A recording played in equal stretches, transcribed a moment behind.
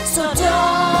So don't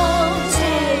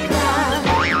take that.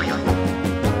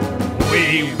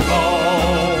 We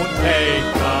won't take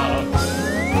the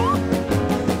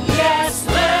Yes,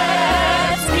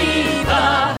 let's be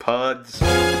the pods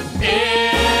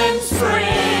in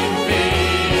Springfield.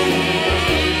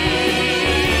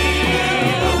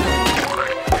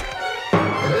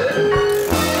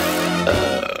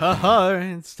 Ho-ho,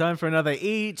 it's time for another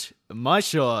Eat My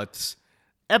Shorts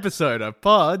episode of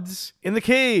Pods In the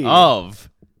key. of...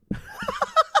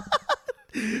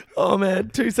 Oh man,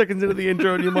 2 seconds into the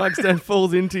intro and your mic stand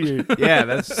falls into you. Yeah,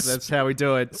 that's how we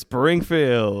do it.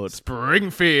 Springfield.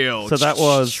 Springfield. So that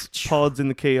was Pods in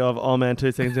the key of, oh man,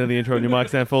 2 seconds into the intro and your mic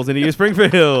stand falls into you,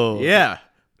 Springfield. Yeah.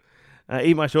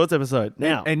 Eat My Shorts episode.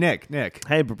 Now, Hey, Nick,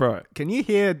 hey bro. can you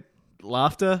hear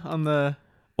laughter on the...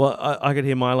 Well, I could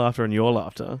hear my laughter and your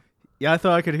laughter. Yeah, I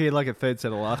thought I could hear like a third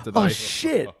set of laughter though. Oh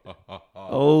shit.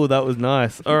 Oh, that was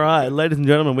nice. All right, ladies and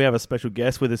gentlemen, we have a special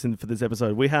guest with us for this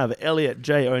episode. We have Elliot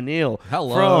J. O'Neill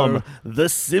Hello. from The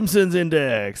Simpsons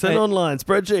Index, an online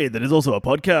spreadsheet that is also a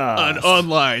podcast. An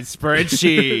online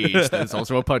spreadsheet. That's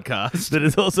also a podcast. That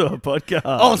is also a podcast.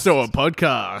 Also a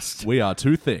podcast. We are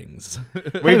two things.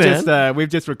 We've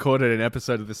just recorded an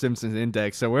episode of The Simpsons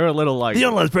Index, so we're a little like... The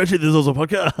online spreadsheet that is also a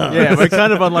podcast. Yeah, we're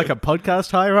kind of on like a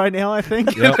podcast high right now, I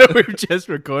think. That we've just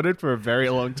recorded for a very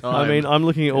long time. I mean, I'm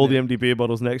looking at all the empty beer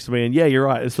bottles next to me, and yeah, you're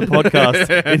right. It's the podcast.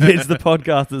 It's the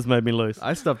podcast that's made me loose.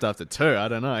 I stopped after 2. I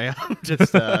don't know. I'm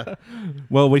just...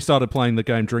 Well, we started playing the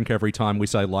game Drink Every Time we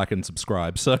say like and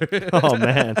subscribe, so... Oh,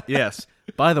 man. Yes.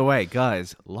 By the way,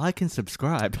 guys, like and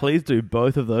subscribe. Please do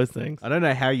both of those things. I don't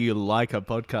know how you like a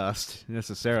podcast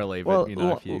necessarily, but Well, you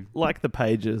know, if you... like the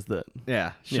pages that...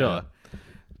 Yeah, sure.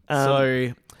 Um,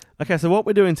 So... Okay, so what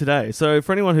we're doing today, so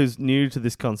for anyone who's new to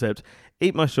this concept,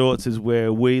 Eat My Shorts is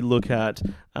where we look at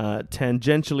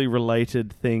tangentially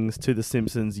related things to the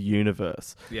Simpsons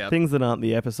universe. Yep. Things that aren't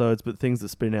the episodes, but things that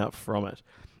spin out from it.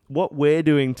 What we're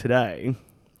doing today,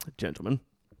 gentlemen,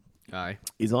 Aye.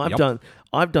 is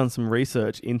I've done some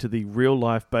research into the real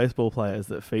life baseball players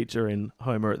that feature in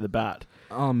Homer at the Bat.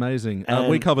 Oh, amazing. And-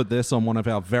 We covered this on one of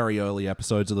our very early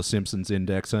episodes of The Simpsons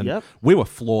Index, and Yep. we were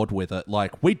floored with it.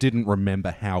 Like, we didn't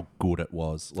remember how good it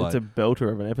was. Like, It's a belter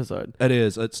of an episode. it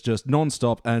is. It's just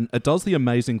nonstop, and it does the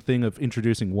amazing thing of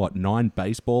introducing, 9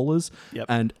 baseballers? Yep.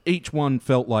 And each one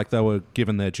felt like they were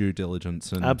given their due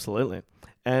diligence. And Absolutely.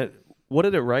 And what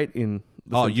did it rate in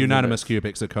the Simpsons unanimous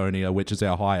Index? cubic zirconia, which is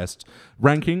our highest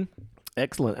ranking.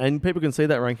 Excellent. And people can see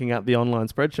that ranking at the online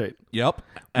spreadsheet. Yep.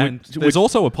 And Which- there's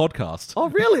also a podcast. Oh,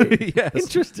 really? Yes.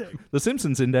 Interesting. The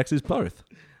Simpsons Index is both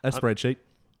a spreadsheet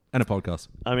and a podcast.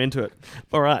 I'm into it.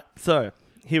 All right. So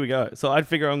here we go. So I'd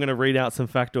figure I'm going to read out some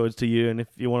factoids to you. And if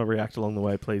you want to react along the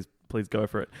way, please go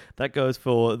for it. That goes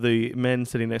for the men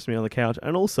sitting next to me on the couch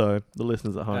and also the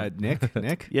listeners at home.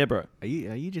 Nick? Yeah, bro. Are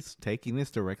you just taking this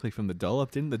directly from the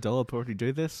Dollop? Didn't the Dollop already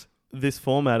do this? This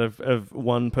format of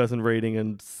one person reading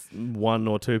and one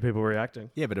or two people reacting.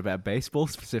 Yeah, but about baseball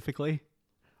specifically?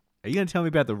 Are you going to tell me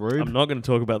about the Rube? I'm not going to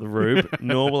talk about the Rube,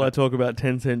 nor will I talk about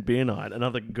 10 Cent Beer Night,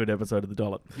 another good episode of The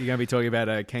Dollop. You're going to be talking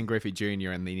about Ken Griffey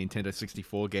Jr. and the Nintendo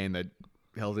 64 game that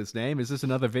held his name. Is this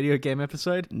another video game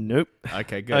episode? Nope.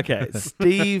 Okay, good. Okay,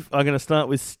 I'm going to start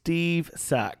with Steve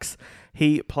Sachs.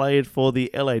 He played for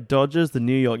the LA Dodgers, the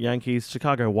New York Yankees,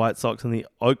 Chicago White Sox, and the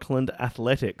Oakland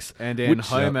Athletics. And in Which-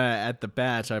 Homer at the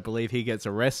Bat, I believe he gets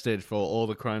arrested for all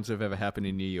the crimes that have ever happened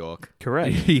in New York.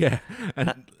 Correct. Yeah.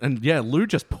 And yeah, Lou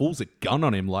just pulls a gun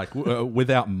on him like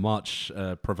without much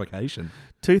provocation.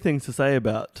 Two things to say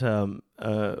about, one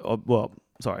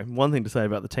thing to say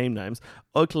about the team names.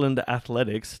 Oakland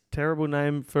Athletics, terrible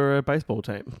name for a baseball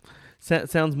team.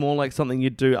 Sounds more like something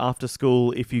you'd do after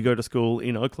school if you go to school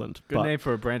in Oakland. Good but- name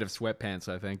for a brand of sweatpants,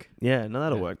 I think. Yeah, no,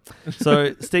 that'll work.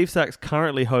 So Steve Sachs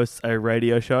currently hosts a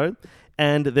radio show,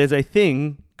 and there's a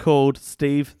thing called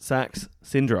Steve Sachs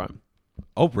syndrome.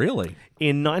 Oh, really?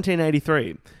 In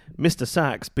 1983, Mr.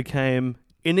 Sachs became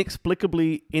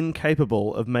inexplicably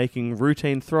incapable of making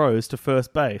routine throws to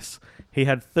first base. He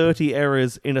had 30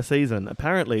 errors in a season.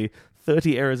 Apparently,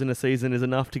 30 errors in a season is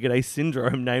enough to get a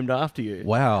syndrome named after you.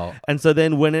 Wow. And so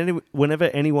then whenever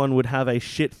anyone would have a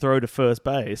shit throw to first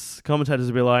base, commentators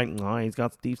would be like, oh, he's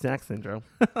got Steve Sachs syndrome.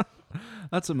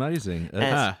 That's amazing.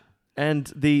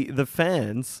 And the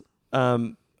fans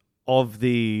of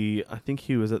the, I think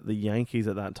he was at the Yankees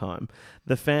at that time,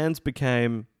 the fans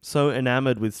became so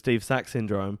enamored with Steve Sachs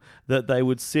syndrome that they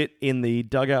would sit in the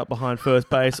dugout behind first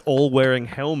base all wearing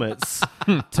helmets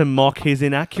to mock his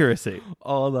inaccuracy.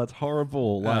 Oh, that's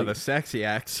horrible. Wow, Like, the sexy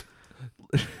acts.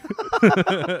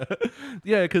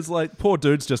 yeah, because like poor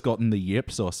dude's just gotten the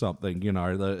yips or something. You know,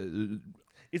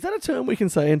 Is that a term we can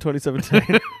say in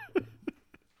 2017?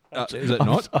 Is it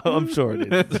not? I'm sure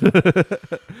it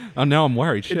is. Oh, now I'm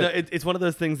worried. Shit. It's one of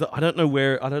those things that I don't know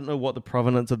what the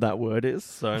provenance of that word is.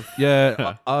 So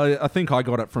Yeah, I think I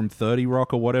got it from 30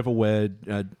 Rock or whatever, where,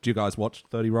 do you guys watch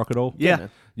 30 Rock at all? Yeah.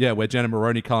 Yeah, where Jenna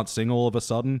Maroney can't sing all of a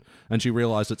sudden, and she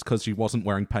realized it's because she wasn't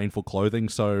wearing painful clothing,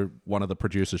 so one of the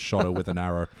producers shot her with an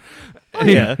arrow.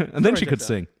 yeah, And then she could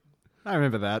sing. I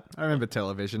remember that. I remember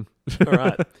television. all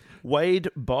right. Wade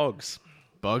Boggs.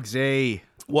 Bugsy.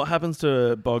 What happens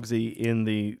to Boggsy in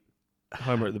the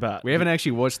Homer at the Bat? We haven't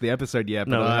actually watched the episode yet,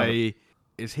 but No, we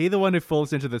is he the one who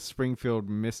falls into the Springfield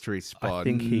mystery spot? I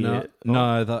think he.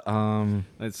 No, that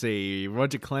Let's see.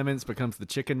 Roger Clements becomes the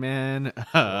Chicken Man.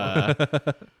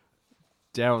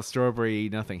 Daryl Strawberry,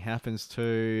 nothing happens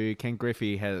to. Ken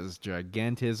Griffey has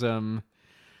gigantism.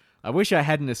 I wish I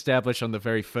hadn't established on the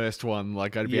very first one,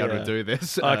 like I'd be able to do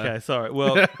this. Okay, sorry.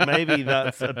 Well, maybe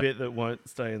that's a bit that won't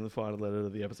stay in the final letter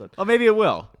of the episode. Or maybe it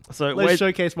will. So Let's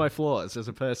showcase my flaws as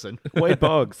a person. Wade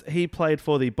Boggs, he played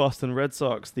for the Boston Red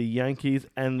Sox, the Yankees,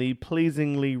 and the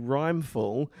pleasingly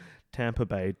rhymeful Tampa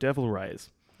Bay Devil Rays.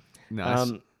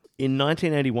 Nice. In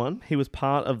 1981, he was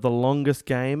part of the longest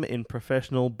game in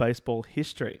professional baseball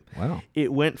history. wow.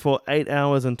 It went for 8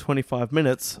 hours and 25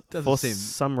 minutes Doesn't for seem-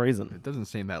 some reason. It doesn't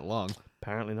seem that long.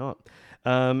 Apparently not.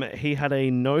 He had a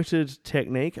noted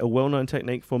technique, a well-known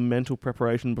technique for mental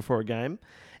preparation before a game.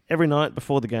 Every night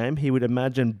before the game, he would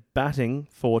imagine batting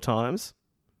 4 times,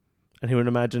 and he would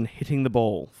imagine hitting the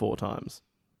ball 4 times.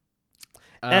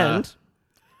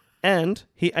 And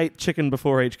he ate chicken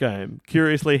before each game.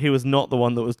 Curiously, he was not the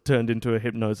one that was turned into a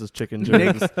hypnosis chicken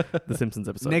during the Simpsons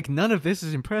episode. Nick, none of this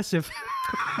is impressive.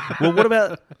 Well, what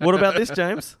about this,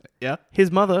 James? Yeah.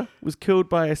 His mother was killed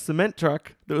by a cement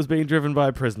truck that was being driven by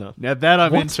a prisoner. Now that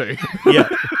I'm into. Yeah.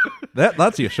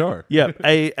 That's your show. Yeah,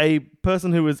 a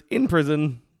person who was in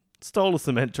prison stole a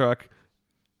cement truck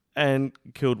and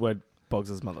killed Wade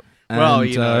Boggs' mother. Well, And,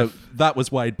 you know. that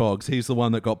was Wade Boggs. He's the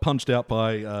one that got punched out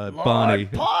by Barney.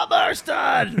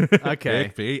 Palmerston!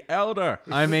 Okay. Bigby Elder.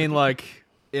 I mean, like,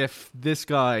 if this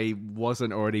guy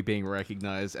wasn't already being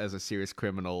recognized as a serious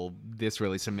criminal, this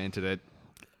really cemented it.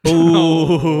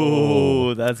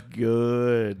 Ooh, that's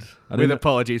good. With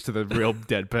apologies to the real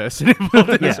dead person involved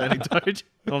in this anecdote.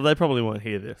 Well, they probably won't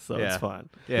hear this, so Yeah. it's fine.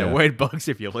 Yeah, Yeah. Wade Boggs,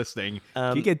 if you're listening.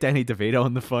 Can you get Danny DeVito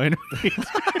on the phone?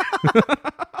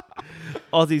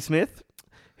 Ozzie Smith,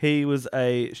 he was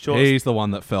a short... He's the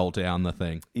one that fell down the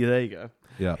thing. Yeah, there you go.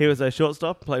 Yeah. He was a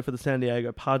shortstop, played for the San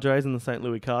Diego Padres and the St.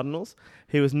 Louis Cardinals.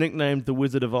 He was nicknamed the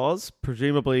Wizard of Oz,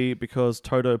 presumably because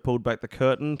Toto pulled back the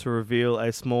curtain to reveal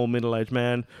a small middle-aged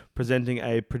man presenting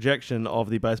a projection of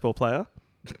the baseball player.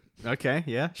 Okay,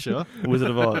 yeah, sure.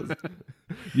 Wizard of Oz.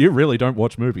 You really don't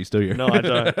watch movies, do you? No, I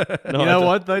don't. No, You I know don't.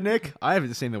 what, though, Nick? I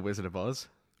haven't seen The Wizard of Oz.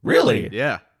 Really?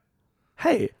 Yeah.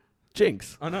 Hey,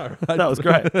 Jinx. I know. That was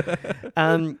great.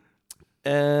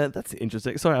 That's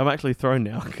interesting. Sorry, I'm actually thrown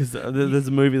now because there's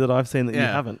a movie that I've seen that you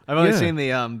haven't. I've only Yeah.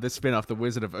 seen the spin-off, The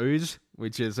Wizard of Oz,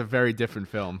 which is a very different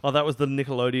film. Oh, that was the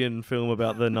Nickelodeon film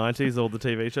about the 90s, all the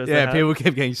TV shows. they Yeah, had? people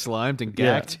kept getting slimed and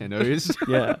Yeah. gacked and oozed.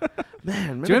 Yeah.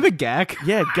 Man, Do you remember Gack?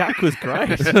 Yeah, Gak was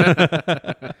great.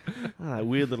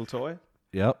 Weird little toy.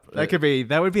 Yep.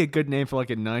 That would be a good name for like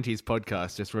a 90s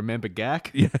podcast. Just remember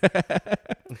Gack?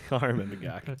 I remember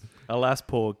Gak. Alas,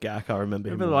 poor Gak. I remember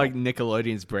him. Remember like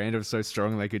Nickelodeon's brand was so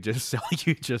strong they could just sell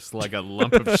you just like a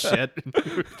lump of shit.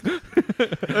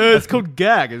 It's called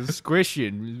Gag. It's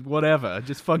squishy, whatever.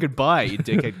 Just fucking buy it, you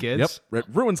dickhead kids. Yep.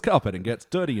 It ruins carpet and gets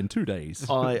dirty in 2 days.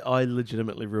 I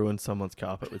legitimately ruined someone's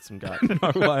carpet with some Gak.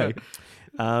 No way.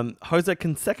 Jose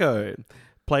Canseco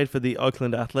played for the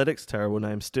Oakland Athletics, terrible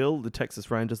name still, the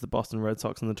Texas Rangers, the Boston Red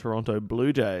Sox, and the Toronto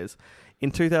Blue Jays. In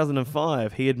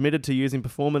 2005, he admitted to using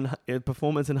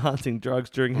performance-enhancing drugs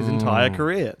during his entire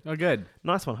career. Oh, good.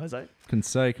 Nice one, Jose.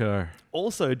 Conseco.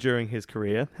 Also during his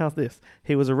career, how's this?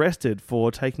 He was arrested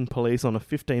for taking police on a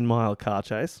 15-mile car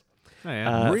chase. Oh,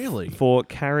 yeah. Really? For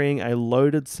carrying a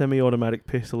loaded semi-automatic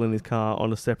pistol in his car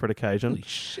on a separate occasion. Holy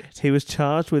shit. He was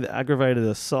charged with aggravated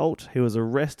assault. He was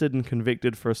arrested and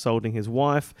convicted for assaulting his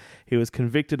wife. He was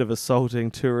convicted of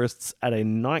assaulting tourists at a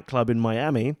nightclub in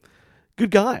Miami. Good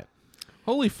guy.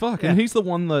 Holy fuck. And he's the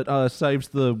one that saves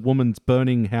the woman's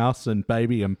burning house and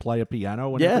baby and play a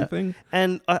piano and everything?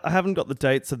 And I haven't got the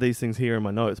dates of these things here in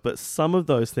my notes, but some of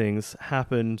those things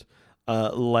happened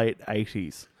late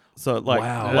 80s. So like,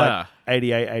 Wow. like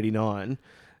 88, 89.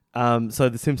 So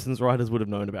the Simpsons writers would have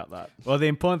known about that. Well, the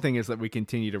important thing is that we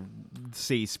continue to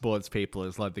see sports people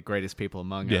as like the greatest people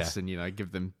among us and, you know,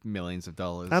 give them millions of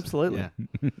dollars. Absolutely.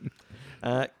 Yeah.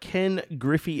 Ken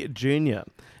Griffey Jr.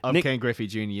 Of Nick- Ken Griffey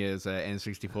Jr.'s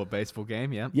N64 baseball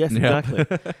game, yeah. Yes, Yeah.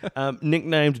 exactly.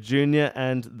 Nicknamed Junior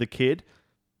and the Kid.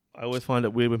 I always find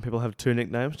it weird when people have two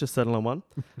nicknames, just settle on one.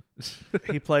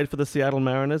 He played for the Seattle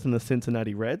Mariners and the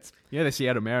Cincinnati Reds. Yeah, the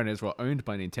Seattle Mariners were owned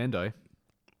by Nintendo.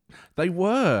 They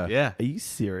were. Yeah. Are you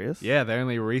serious? Yeah, they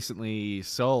only recently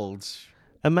sold.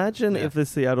 Imagine Yeah. if the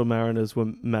Seattle Mariners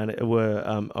were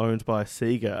owned by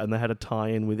Sega and they had a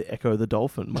tie-in with Echo the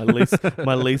Dolphin, my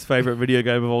least favorite video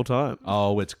game of all time.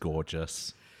 Oh, it's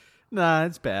gorgeous. Nah,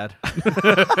 it's bad.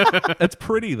 It's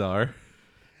pretty though.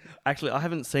 Actually, I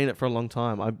haven't seen it for a long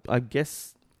time. I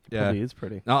guess it Yeah. probably is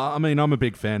pretty. I mean, I'm a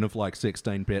big fan of like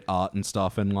 16-bit art and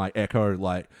stuff, and like Echo,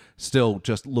 like still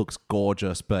just looks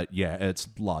gorgeous, but yeah, it's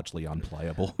largely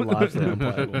unplayable. Largely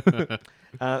unplayable.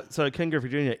 So Ken Griffey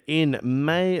Jr. in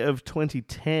May of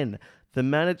 2010, the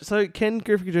manager. So Ken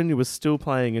Griffey Jr. was still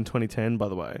playing in 2010, by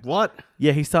the way. What?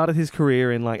 Yeah, he started his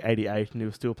career in like 88, and he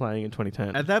was still playing in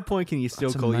 2010. At that point, can you still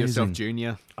That's call yourself amazing.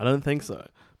 Junior? I don't think so,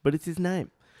 but it's his name.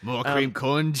 More cream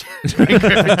corn.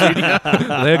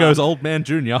 There goes Old Man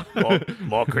Junior.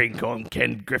 More green corn,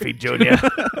 Ken Griffey Jr.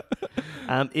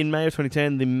 In May of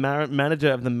 2010, the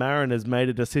manager of the Mariners made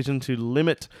a decision to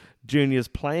limit Junior's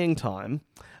playing time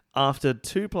after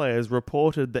two players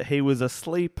reported that he was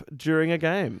asleep during a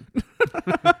game.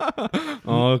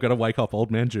 Oh, gotta wake up,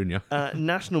 Old Man Junior.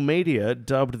 National media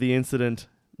dubbed the incident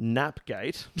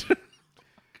Napgate.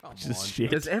 Which is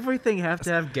shit. Does everything have to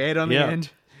have gate on Yeah. the end?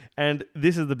 And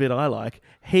this is the bit I like.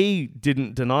 He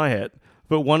didn't deny it,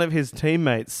 but one of his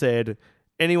teammates said,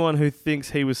 anyone who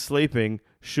thinks he was sleeping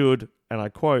should, and I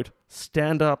quote,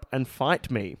 stand up and fight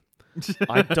me.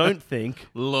 I don't think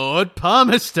Lord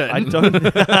Palmerston.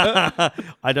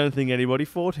 I don't think anybody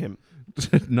fought him.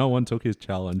 No one took his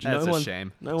challenge. That's no a one,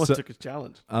 shame. No one So- took his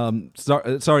challenge.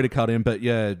 Sorry to cut in, but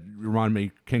yeah, remind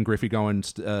me, Ken Griffey going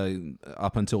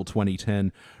up until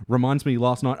 2010. Reminds me,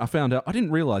 last night I found out, I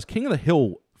didn't realize King of the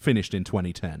Hill finished in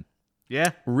 2010.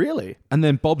 Yeah. Really? And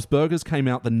then Bob's Burgers came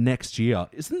out the next year.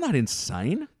 Isn't that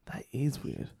insane? That is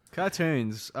weird.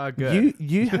 Cartoons are good.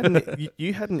 You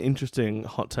had an interesting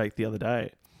hot take the other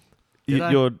day. Did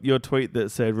I? Your tweet that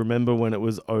said, "Remember when it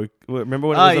was remember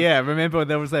when it Oh, was yeah. Remember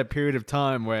there was that period of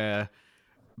time where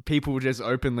people just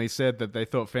openly said that they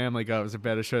thought Family Guy was a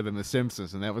better show than The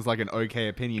Simpsons, and that was like an okay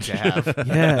opinion to have.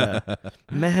 yeah,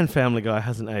 man, Family Guy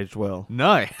hasn't aged well.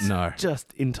 No. No.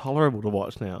 Just intolerable to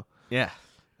watch now. Yeah.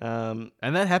 Um,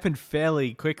 And that happened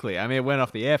fairly quickly. I mean, it went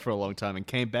off the air for a long time and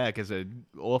came back as an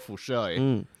awful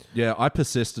show. Yeah, I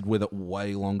persisted with it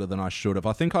way longer than I should have.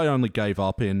 I think I only gave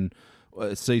up in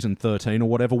season 13 or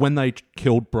whatever when they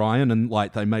killed Brian, and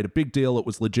like they made a big deal, it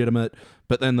was legitimate,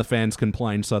 but then the fans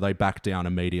complained, so they backed down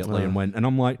immediately and went, and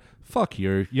I'm like, fuck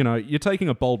you, you know, you're taking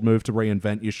a bold move to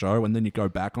reinvent your show and then you go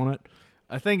back on it.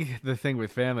 I think the thing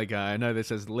with Family Guy, I know this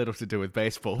has little to do with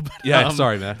baseball, but Yeah,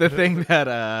 sorry, man. the thing that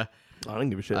I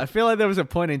don't give a shit. I feel like there was a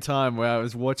point in time where I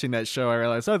was watching that show, I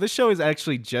realized, oh, this show is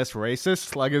actually just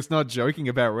racist. Like, it's not joking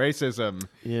about racism.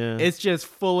 Yeah. It's just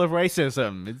full of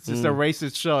racism. It's just a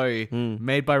racist show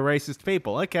made by racist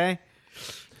people. Okay.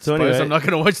 So Suppose anyway, I'm not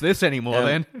going to watch this anymore Yeah.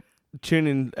 then. tune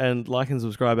in and like and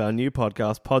subscribe our new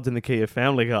podcast, Pods in the Key of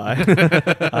Family Guy,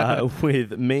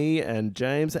 with me and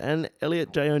James and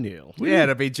Elliot J. O'Neill. Yeah,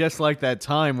 it'll be just like that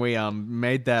time we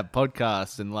made that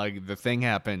podcast and like the thing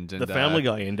happened. And, The Family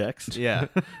Guy Index. Yeah.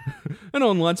 An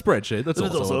online spreadsheet, that's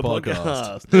This is also, a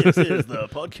podcast. This is the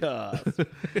podcast.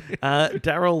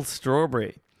 Daryl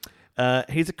Strawberry.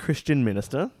 He's a Christian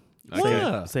minister. Okay.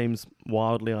 Yeah. Seems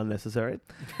wildly unnecessary.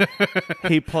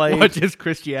 He played... What, just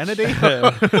Christianity?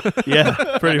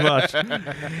 yeah, pretty much.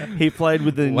 He played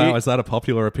with the Wow, is that a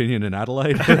popular opinion in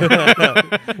Adelaide?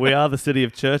 We are the city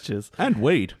of churches. And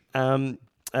weed.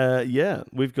 Yeah,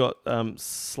 we've got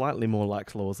slightly more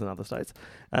lax laws than other states.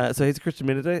 So he's a Christian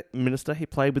minister. He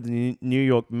played with the New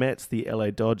York Mets, the LA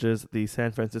Dodgers, the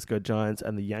San Francisco Giants,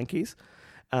 and the Yankees.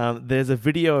 There's a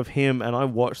video of him, and I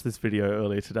watched this video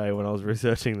earlier today when I was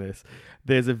researching this.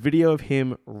 There's a video of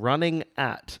him running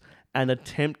at and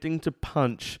attempting to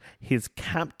punch his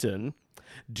captain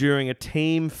during a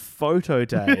team photo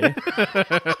day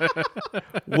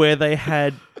where they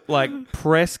had like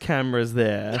press cameras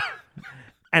there,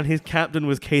 and his captain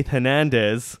was Keith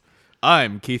Hernandez,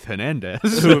 I'm Keith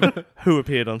Hernandez. who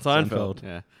appeared on Seinfeld.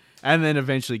 Yeah. And then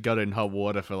eventually got in hot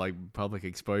water for like public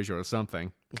exposure or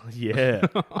something. Yeah.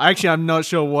 Actually, I'm not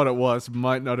sure what it was.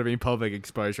 Might not have been public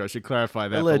exposure. I should clarify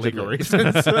that for legal Allegedly.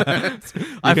 reasons.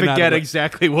 I can add forget it-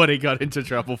 exactly what he got into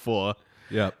trouble for.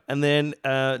 Yep. And then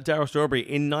Darryl Strawberry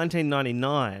in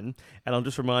 1999, and I'll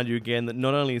just remind you again that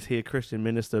not only is he a Christian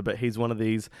minister, but he's one of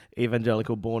these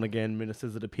evangelical born-again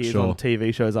ministers that appears Sure. on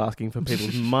TV shows asking for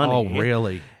people's money. Oh,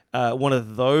 really? One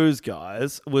of those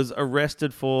guys was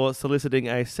arrested for soliciting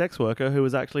a sex worker who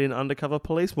was actually an undercover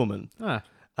policewoman. Ah.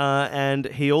 And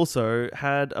he also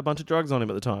had a bunch of drugs on him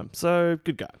at the time. So,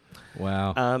 good guy.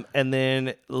 Wow. And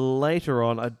then later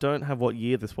on, I don't have what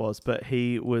year this was, but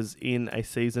he was in a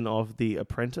season of The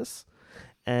Apprentice.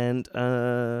 And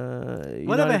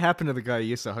Whatever happened to the guy who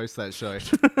used to host that show?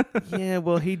 yeah,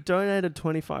 well, he donated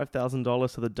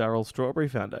 $25,000 to the Darryl Strawberry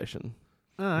Foundation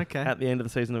Oh, okay. at the end of the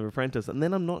season of Apprentice. And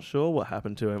then I'm not sure what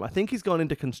happened to him. I think he's gone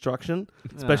into construction,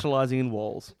 specializing in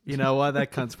walls. You know what?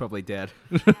 That cunt's probably dead.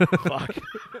 Fuck.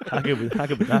 How good would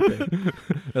that be?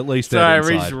 At least Sorry, I dead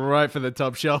reached inside. right for the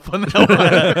top shelf on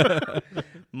that one.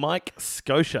 Mike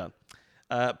Scotia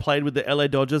played with the LA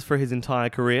Dodgers for his entire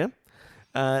career.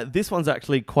 This one's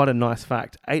actually quite a nice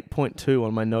fact. 8.2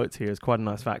 on my notes here is quite a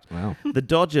nice fact. Wow. The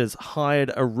Dodgers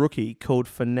hired a rookie called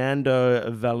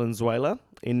Fernando Valenzuela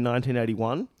in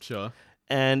 1981. Sure.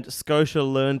 And Scotia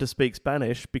learned to speak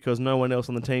Spanish because no one else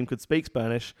on the team could speak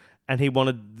Spanish, and he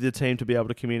wanted the team to be able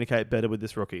to communicate better with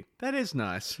this rookie. That is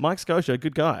nice. Mike Scotia,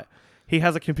 good guy. He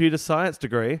has a computer science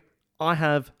degree. I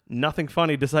have nothing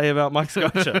funny to say about Mike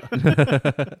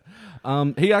Scotia.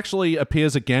 He actually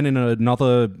appears again in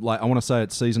another, I want to say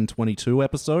it's season 22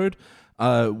 episode,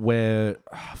 where,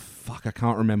 I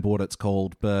can't remember what it's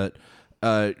called, but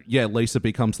Lisa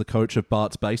becomes the coach of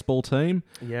Bart's baseball team.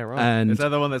 Yeah, right. And Is that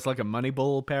the one that's like a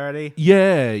Moneyball parody?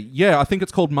 yeah, I think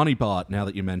it's called Money Bart now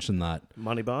that you mention that.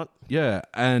 Money Bart. Yeah,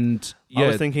 and I yeah,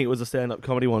 was thinking it was a stand-up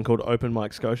comedy one called Open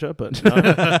Mike Scotia, but no.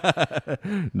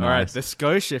 All right, the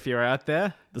Scotia, if you're out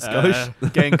there, The Scotia.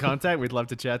 get in contact. We'd love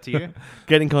to chat to you.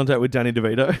 Get in contact with Danny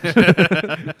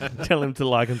DeVito. Tell him to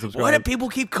like and subscribe. Why do people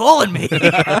keep calling me?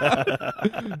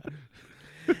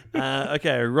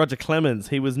 Okay, Roger Clemens.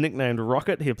 He was nicknamed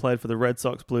Rocket. He played for the Red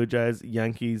Sox, Blue Jays,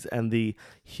 Yankees, and the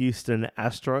Houston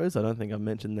Astros. I don't think I've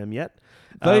mentioned them yet.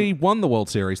 they won the World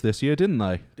Series this year, didn't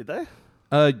they? Did they?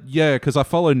 Yeah, because I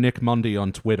follow Nick Mundy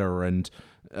on Twitter, and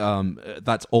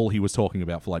that's all he was talking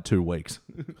about for 2 weeks.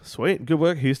 Sweet. Good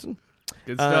work, Houston.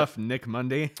 Good stuff, Nick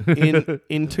Mundy.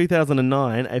 In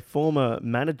 2009, a former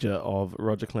manager of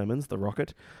Roger Clemens, the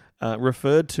Rocket,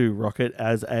 referred to Rocket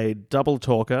as a double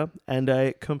talker and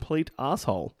a complete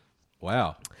asshole.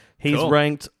 Wow. He's Cool.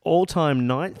 ranked all-time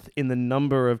 9th in the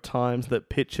number of times that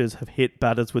pitchers have hit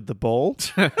batters with the ball.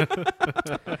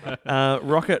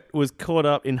 Rocket was caught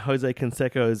up in Jose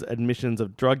Canseco's admissions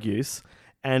of drug use,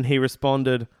 and he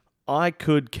responded, "I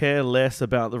could care less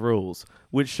about the rules,"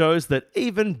 which shows that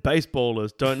even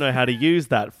baseballers don't know how to use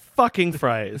that fucking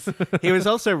phrase. He was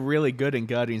also really good in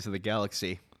Guardians of the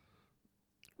Galaxy.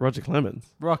 Roger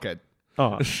Clemens. Rocket.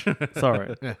 Oh,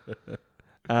 sorry.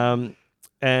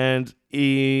 And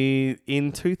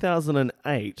in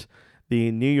 2008,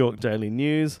 the New York Daily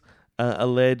News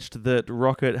alleged that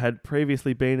Rocket had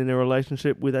previously been in a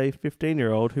relationship with a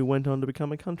 15-year-old who went on to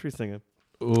become a country singer.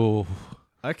 Ooh.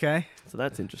 Okay. So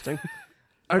that's interesting.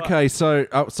 Okay, so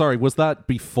sorry, was that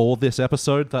before this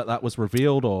episode that was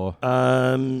revealed, or?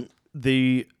 I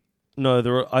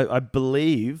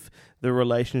believe the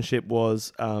relationship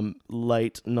was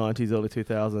late 90s, early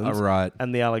 2000s. Right.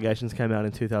 And the allegations came out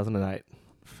in 2008.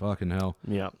 Fucking hell.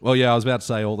 Yeah. Well, yeah, I was about to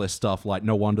say all this stuff.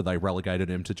 No wonder they relegated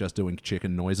him to just doing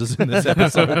chicken noises in this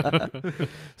episode.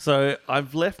 So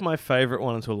I've left my favorite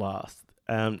one until last.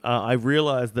 I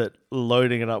realized that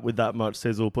loading it up with that much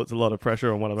sizzle puts a lot of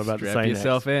pressure on what I'm about to Strap say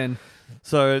yourself in.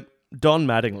 So, Don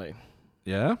Mattingly.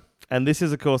 Yeah? And this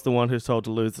is, of course, the one who's told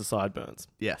to lose the sideburns.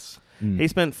 Yes. He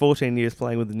spent 14 years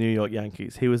playing with the New York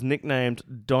Yankees. He was nicknamed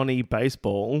Donnie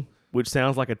Baseball, which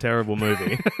sounds like a terrible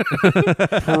movie.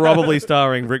 Probably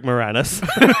starring Rick Moranis.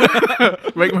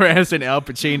 Rick Moranis and Al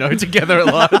Pacino together at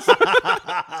last.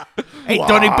 Hey,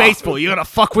 Donnie Baseball, you gonna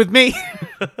fuck with me?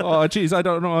 Oh, geez, I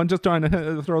don't know. I'm just trying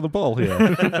to throw the ball here.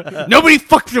 Nobody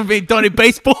fucks with me, Donnie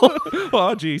Baseball.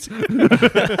 Oh, geez.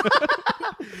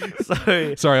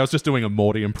 So Sorry, I was just doing a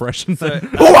Morty impression.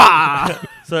 Hooah!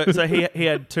 So he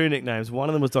had two nicknames. One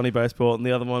of them was Donnie Baseball, and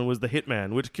the other one was the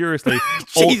Hitman, which curiously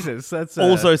Jesus, that's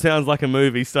also sounds like a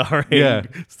movie starring Yeah.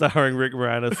 starring Rick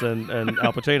Moranis and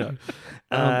Al Pacino.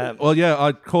 Well, yeah,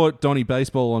 I caught Donnie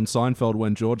Baseball on Seinfeld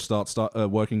when George starts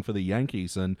working for the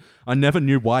Yankees, and I never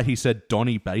knew why he said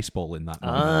Donnie Baseball in that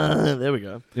moment. There we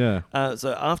go. Yeah.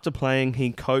 So after playing,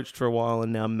 he coached for a while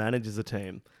and now manages a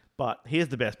team. But here's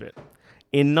the best bit.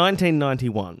 In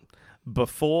 1991,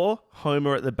 before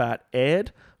Homer at the Bat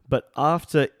aired, but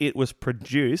after it was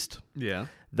produced, yeah.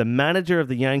 the manager of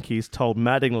the Yankees told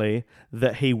Mattingly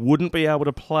that he wouldn't be able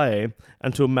to play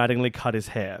until Mattingly cut his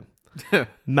hair.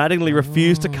 Mattingly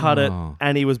refused to cut it,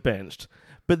 and he was benched.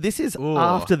 But this is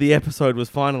after the episode was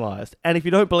finalized. And if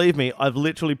you don't believe me, I've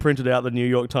literally printed out the New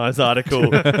York Times article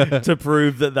to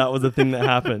prove that was the thing that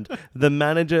happened. The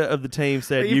manager of the team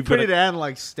said, You "You've put got it to." out and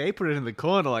like stapled it in the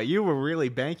corner. Like you were really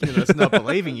banking on us not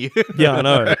believing you. Yeah, I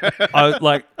know.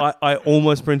 I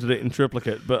almost printed it in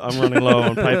triplicate, but I'm running low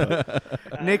on paper.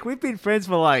 Nick, we've been friends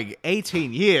for like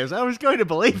 18 years. I was going to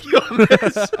believe you on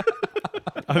this.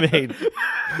 I mean,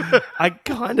 I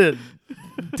kind of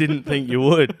didn't think you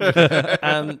would.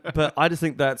 But I just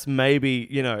think that's maybe,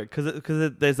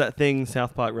 because there's that thing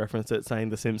South Park referenced it saying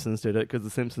The Simpsons did it because The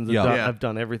Simpsons have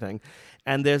done everything.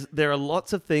 And there are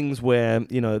lots of things where,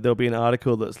 there'll be an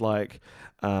article that's like,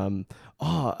 15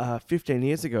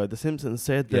 years ago, The Simpsons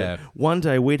said that one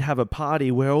day we'd have a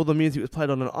party where all the music was played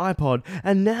on an iPod,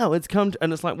 and now it's come to,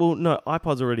 and it's like, well, no,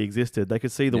 iPods already existed. They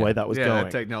could see the way that was going.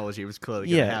 That technology was clearly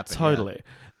going to happen. Totally.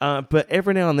 But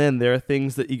every now and then there are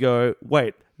things that you go,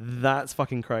 wait, that's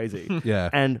fucking crazy. Yeah.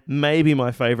 And maybe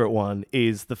my favorite one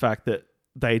is the fact that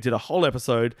they did a whole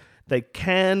episode. They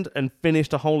canned and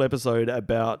finished a whole episode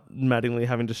about Mattingly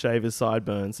having to shave his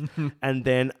sideburns. And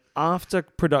then after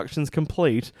production's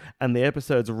complete and the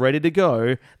episode's ready to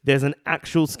go, there's an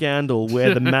actual scandal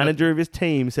where the manager of his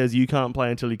team says you can't play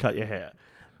until you cut your hair.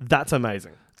 That's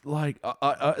amazing. Like,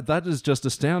 that is just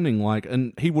astounding. Like,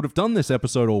 and he would have done this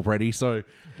episode already. So,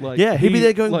 like, Yeah, he'd be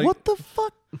there going, what the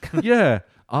fuck? Yeah.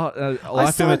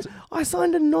 I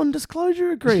signed a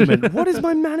non-disclosure agreement. What is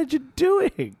my manager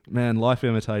doing? Man, life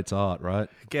imitates art, right?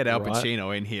 Get Al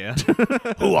Pacino in here.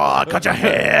 Cut your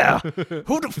hair.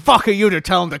 Who the fuck are you to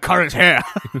tell him to cut his hair?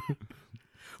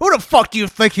 Who the fuck do you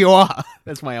think you are?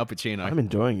 That's my Al Pacino. I'm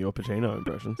enjoying your Pacino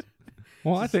impressions.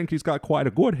 Well, I think he's got quite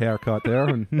a good haircut there.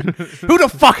 And Who the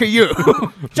fuck are you?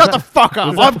 Shut the fuck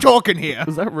up. I'm talking here.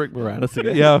 Was that Rick Moranis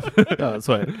again? yeah, Oh,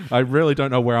 sweet. I really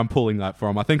don't know where I'm pulling that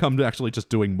from. I think I'm actually just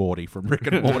doing Morty from Rick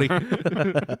and Morty.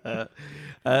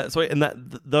 Sweet, and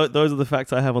those are the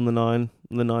facts I have on the nine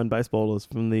baseballers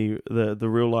from the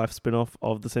real life spin-off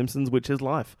of The Simpsons, which is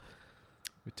Life.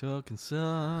 We're talking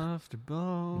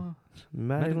softball.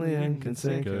 Mattingly and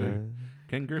Canseco.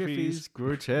 Ken Griffey's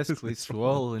grotesquely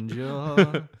swollen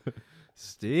jaw.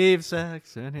 Steve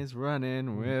Sachs and his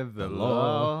run-in with the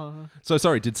law. So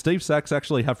sorry, did Steve Sachs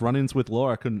actually have run-ins with Law?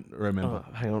 I couldn't remember.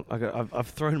 Oh, hang on, I've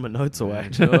thrown my notes away.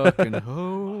 Talking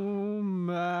home.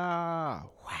 Wow.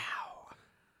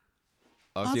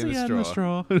 Ozzy and the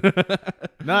straw.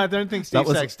 No, I don't think Steve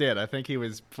Sachs did. I think he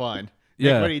was fine.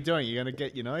 Yeah. Nick, what are you doing? You gonna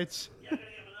get your notes? Yeah,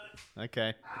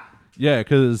 okay. Yeah,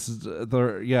 because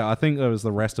I think there was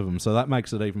the rest of them. So that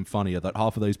makes it even funnier that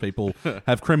half of these people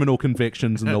have criminal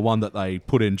convictions, and the one that they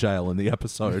put in jail in the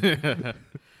episode.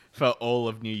 For all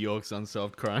of New York's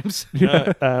unsolved crimes.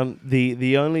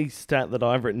 The only stat that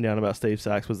I've written down about Steve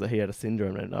Sachs was that he had a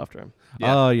syndrome named after him.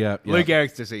 Yeah. Oh, yeah. Lou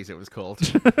Gehrig's disease, it was called.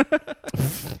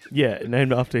 Yeah,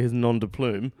 named after his nom de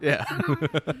plume. Yeah.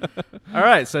 All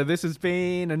right, so this has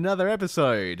been another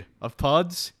episode of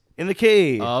Pods In the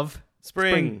key of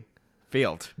Spring.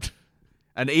 Field.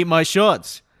 And Eat My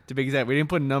Shorts, to be exact. We didn't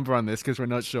put a number on this because we're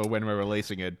not sure when we're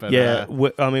releasing it. But Yeah,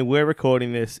 we're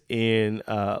recording this in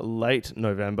late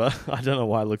November. I don't know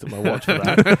why I looked at my watch for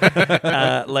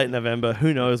that. Late November.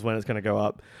 Who knows when it's going to go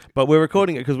up? But we're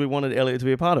recording it because we wanted Elliot to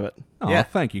be a part of it. Oh, Yeah.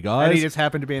 thank you, and guys. he just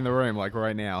happened to be in the room, like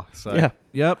right now. So Yeah.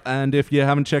 Yep, and if you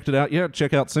haven't checked it out yet,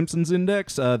 check out Simpsons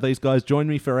Index. These guys joined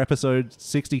me for episode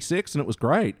 66, and it was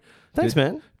great. Thanks,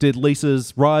 man. Did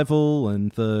Lisa's Rival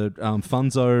and the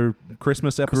Funzo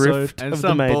Christmas episode. And of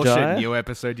some the Magi. bullshit new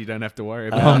episode you don't have to worry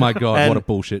about. Oh my god, and- what a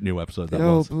bullshit new episode that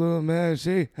was. blue man,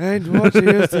 she ain't what she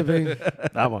used to be.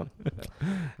 That one.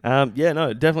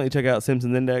 Definitely check out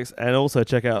Simpsons Index and also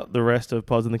check out the rest of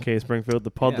Pods in the Key Springfield,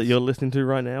 the pod Yes. that you're listening to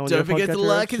right now. on Don't your forget to podcatcher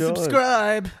like and of choice.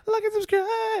 subscribe. Like and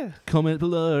subscribe. Comment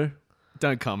below.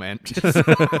 Don't comment. Sweet.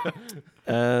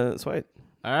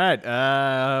 All right.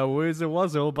 Woozle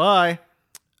Wuzzle. Bye.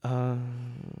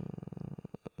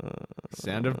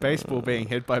 Sound of baseball being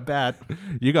hit by bat.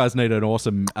 You guys need an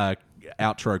awesome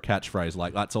outro catchphrase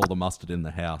like that's all the mustard in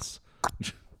the house.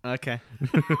 Okay.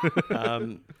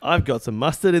 I've got some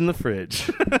mustard in the fridge.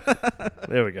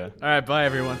 There we go. All right. Bye,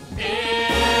 everyone.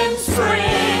 In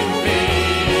Springfield.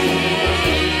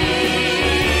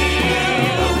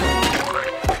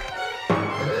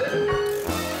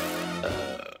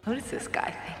 Who does this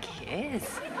guy think he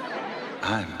is?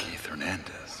 I'm Keith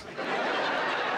Hernandez.